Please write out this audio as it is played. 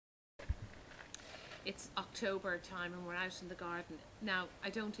it's October time and we're out in the garden. Now, I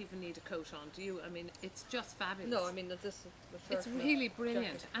don't even need a coat on, do you? I mean, it's just fabulous. No, I mean that this is the It's really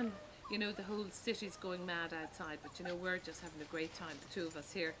brilliant. And, you know, the whole city's going mad outside, but, you know, we're just having a great time, the two of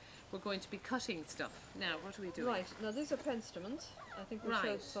us here. We're going to be cutting stuff. Now, what are we doing? Right, now these are penstemons. I think we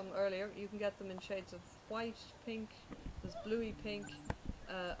showed some earlier. You can get them in shades of white, pink, there's bluey pink,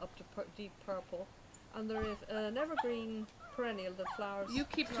 up to deep purple. And there is an evergreen perennial that flowers. You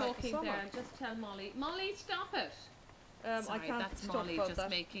keep talking the there and just tell Molly. Molly, stop it! Sorry, I can't that's Molly just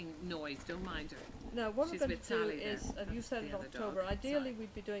making noise. Don't mind her. Now, what She's we're going to do is, as you said in October, ideally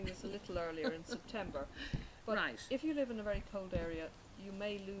we'd be doing this a little earlier in September. But if you live in a very cold area, you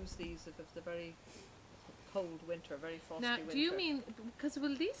may lose these if it's a very cold winter, very frosty winter. Now, do you mean, because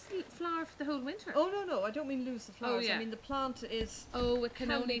will these flower for the whole winter? Oh, no, I don't mean lose the flowers. I mean the plant is... Oh, it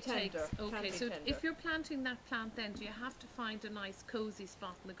can only take... Okay, so if you're planting that plant then, do you have to find a nice cosy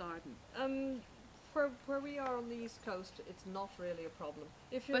spot in the garden? Where we are on the East Coast, it's not really a problem.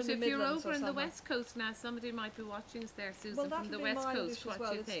 If you're over in the West Coast now, somebody might be watching us there, Susan, from the West Coast. What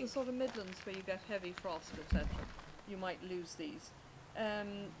do you think? It's the sort of Midlands where you get heavy frost, etc. You might lose these.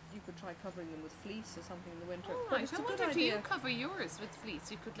 You could try covering them with fleece or something in the winter. Oh, right. I wonder, do you cover yours with fleece?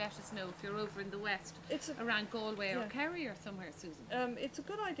 You could let us know if you're over in the West, around Galway or Kerry or somewhere, Susan. It's a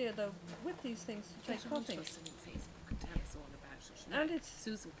good idea, though, with these things to take cutting. Facebook and tell us all about it. And it's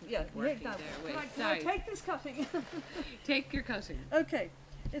Susan can keep working there. Can I take this cutting? Take your cutting. Okay,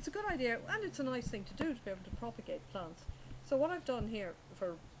 it's a good idea, and it's a nice thing to do to be able to propagate plants. So what I've done here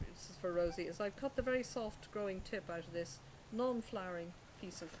for Rosie is I've cut the very soft growing tip out of this non-flowering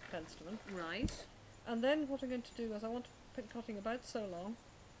piece of penstemon. Right. And then what I'm going to do is I want to put cutting about so long.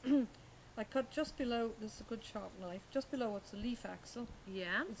 I cut just below, this is a good sharp knife, just below what's the leaf axil.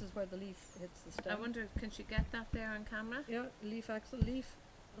 Yeah. This is where the leaf hits the stem. I wonder, can she get that there on camera? Yeah, leaf axil, leaf,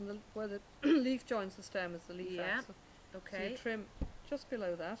 and where the leaf joins the stem is the leaf axil. Okay. So you trim just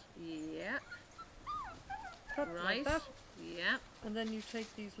below that. Yeah. Cut like that. Yeah. And then you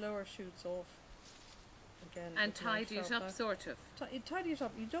take these lower shoots off. Again, and tidy it up, sort of. Tidy it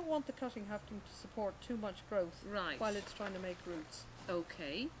up. You don't want the cutting having to support too much growth while it's trying to make roots.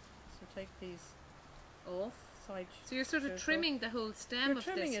 Okay. So take these off. Side. So you're sort of trimming the whole stem of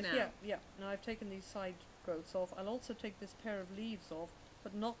this now. Yeah. Now I've taken these side growths off. I'll also take this pair of leaves off,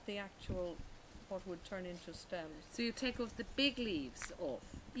 but not the actual what would turn into stems. So you take off the big leaves off?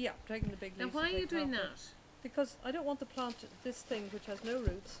 Yeah, taking the big leaves. Now why are you doing that? Because I don't want the plant, this thing which has no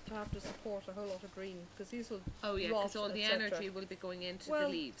roots, to have to support a whole lot of green, because these will Oh yeah, because all the energy will be going into the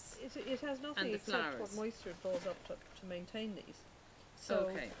leaves. It has nothing except what moisture it draws up to maintain these. So,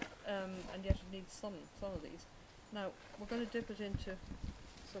 and yet it needs some of these. Now, we're going to dip it into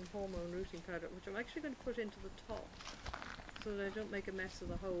some hormone rooting powder, which I'm actually going to put into the top, so that I don't make a mess of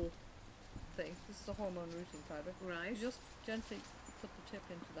the whole thing. This is a hormone rooting powder. Right. You just gently put the tip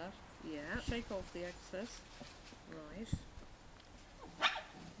into that. Yeah. Shake off the excess. Right.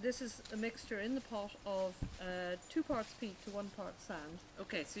 This is a mixture in the pot of 2 parts peat to 1 part sand.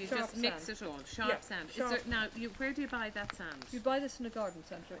 Okay, so you just mix it all. Sharp sand. Sharp. Is there, now, where do you buy that sand? You buy this in a garden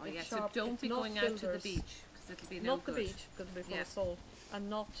centre. Oh yes, sharp. So don't be going out to the beach, because it'll be no good. Not the beach, because it'll be full of salt. And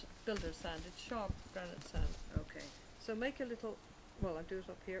not builder's sand. It's sharp granite sand. Okay. So make a little, well I'll do it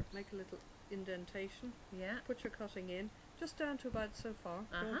up here, make a little indentation. Yeah. Put your cutting in. Just down to about so far.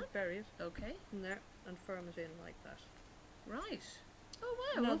 Don't bury it. Okay. In there, and firm it in like that. Right. Oh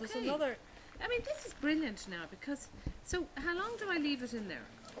wow. Now okay. there's another. I mean, this is brilliant now because. So, how long do I leave it in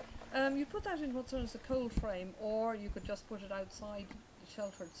there? You put that in what's known as a cold frame, or you could just put it outside, a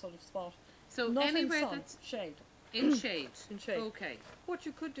sheltered sort of spot. So not anywhere in sun, that's shade. In shade. In shade. Okay. What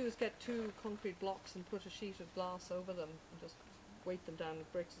you could do is get 2 concrete blocks and put a sheet of glass over them, and just weight them down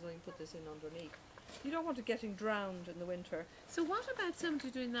with bricks, and then put this in underneath. You don't want it getting drowned in the winter. So what about somebody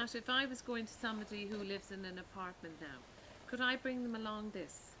doing that? If I was going to somebody who lives in an apartment now, could I bring them along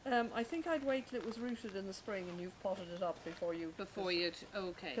this? I think I'd wait till it was rooted in the spring and you've potted it up before you...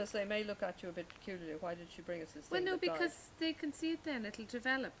 okay. Because they may look at you a bit peculiarly. Why did she bring us this thing? Well, no, because they can see it then. It'll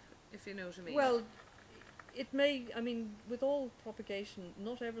develop, if you know what I mean. Well, it may... I mean, with all propagation,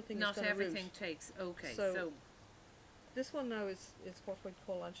 not everything is going to root. Not everything takes... Okay, so this one now is what we'd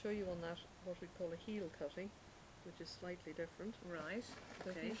call... I'll show you on that what we'd call a heel cutting, which is slightly different. Right,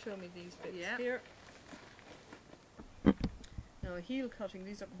 so if you show me these bits yeah. here. Now a heel cutting,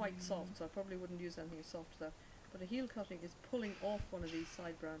 these are quite soft, so I probably wouldn't use anything as soft as that. But a heel cutting is pulling off one of these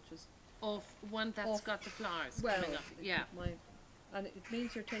side branches. Off one that's got the flowers coming up. Yeah. And it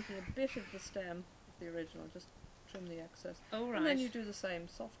means you're taking a bit of the stem, the original, just trim the excess. Oh, right. And then you do the same,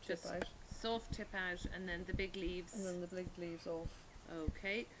 soft tip out. Soft tip out, and then the big leaves. And then the big leaves off.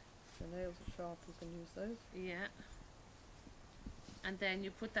 Okay. Your nails are sharp, you can use those. Yeah. And then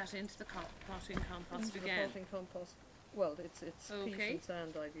you put that into the potting compost Into again. the potting compost. Well, it's peat Okay. and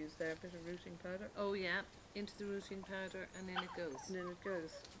sand I've used there, a bit of rooting powder. Oh yeah, into the rooting powder, and then it goes. And then it goes.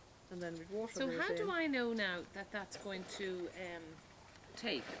 And then with water So goes how in. do I know now that that's going to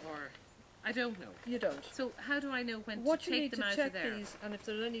take, or I don't know. You don't. So how do I know when What to you take need them to out check of there? these, and if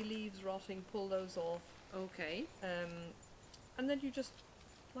there's any leaves rotting, pull those off. Okay. And then you just,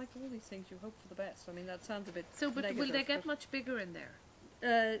 like all these things, you hope for the best. I mean, that sounds a bit So, but negative, will they get much bigger in there?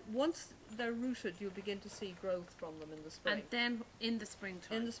 once they're rooted, you'll begin to see growth from them in the spring. And then in the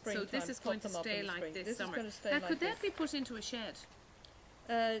springtime. In the springtime, So this is cut going to them up stay in the like spring. this This is summer. going to stay Now, like could that this. be put into a shed?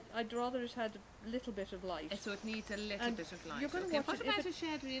 I'd rather it had a little bit of light. So it needs a little And bit of light. you're gonna Okay. watch What it. about If a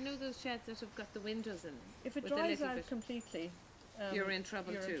shed? You know those sheds that have got the windows in? If it with a dries little out bit- completely, You're in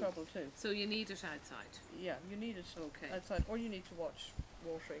trouble you're too. in trouble too. So you need it outside. Yeah, you need it Okay. outside, or you need to watch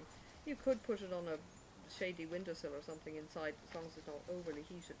watering. You could put it on a shady windowsill or something inside, as long as it's not overly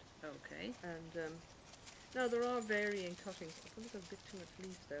heated. Okay. And now there are varying cuttings. I think there's a bit too much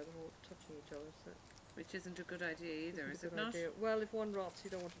leaves there; they're all touching each other. So Which isn't a good idea either, isn't is a it good not? idea. Well, if one rots, you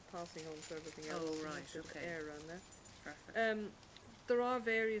don't want it passing on to everything else. Oh, You right, want a bit of okay. air around there. Perfect. There are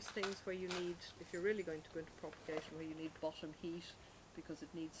various things where you need, if you're really going to go into propagation, where you need bottom heat, because it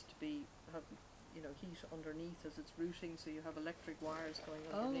needs to have heat underneath as it's rooting, so you have electric wires going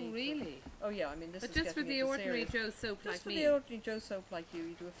Oh, underneath. really? Oh yeah, I mean this But is just for getting the into ordinary serious. Joe soap Just like for me. the ordinary Joe soap like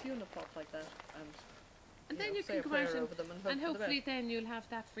you do a few in a pot like that, And know, then you say a can go out prayer over them and hope for the hopefully best. then you'll have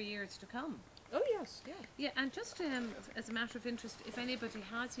that for years to come. Oh yes, yeah. Yeah, and just as a matter of interest, if anybody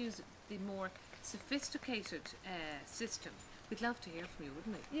has used the more sophisticated system, we'd love to hear from you,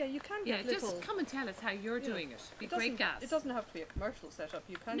 wouldn't we? Yeah, you can Yeah, get little. just come and tell us how you're doing it. Be It doesn't- great gas. It doesn't have to be a commercial setup.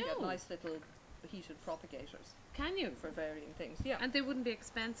 You can get No. nice little heated propagators Can you? for varying things. Yeah. And they wouldn't be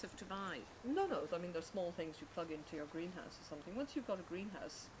expensive to buy. No, I mean they're small things you plug into your greenhouse or something. Once you've got a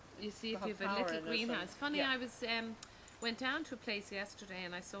greenhouse, You see, to if you have have a power little in it greenhouse. and- Funny, yeah. I was went down to a place yesterday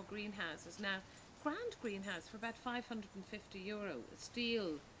and I saw greenhouses. Now, grand greenhouse for about €550, a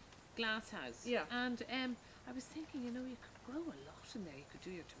steel glass house. Yeah. And I was thinking, you could grow a lot in there. You could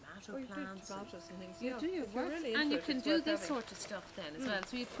do your tomato or you do plants. and tomatoes and things. you Yeah, do your if you're work, really and into you it, can it's do worth this having. sort of stuff then as well.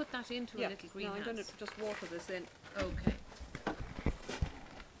 So you put that into a little Now greenhouse. I'm going to just water this in. Okay.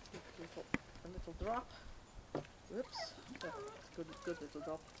 A little drop. Whoops. That's good little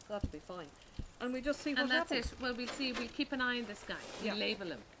drop. That'll be fine. And we just see what And that's happens. it. Well, we'll see. We'll keep an eye on this guy. We'll Yeah. label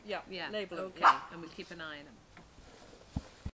him. Yeah. Yeah. Label it. Okay. Yeah. And we'll keep an eye on him.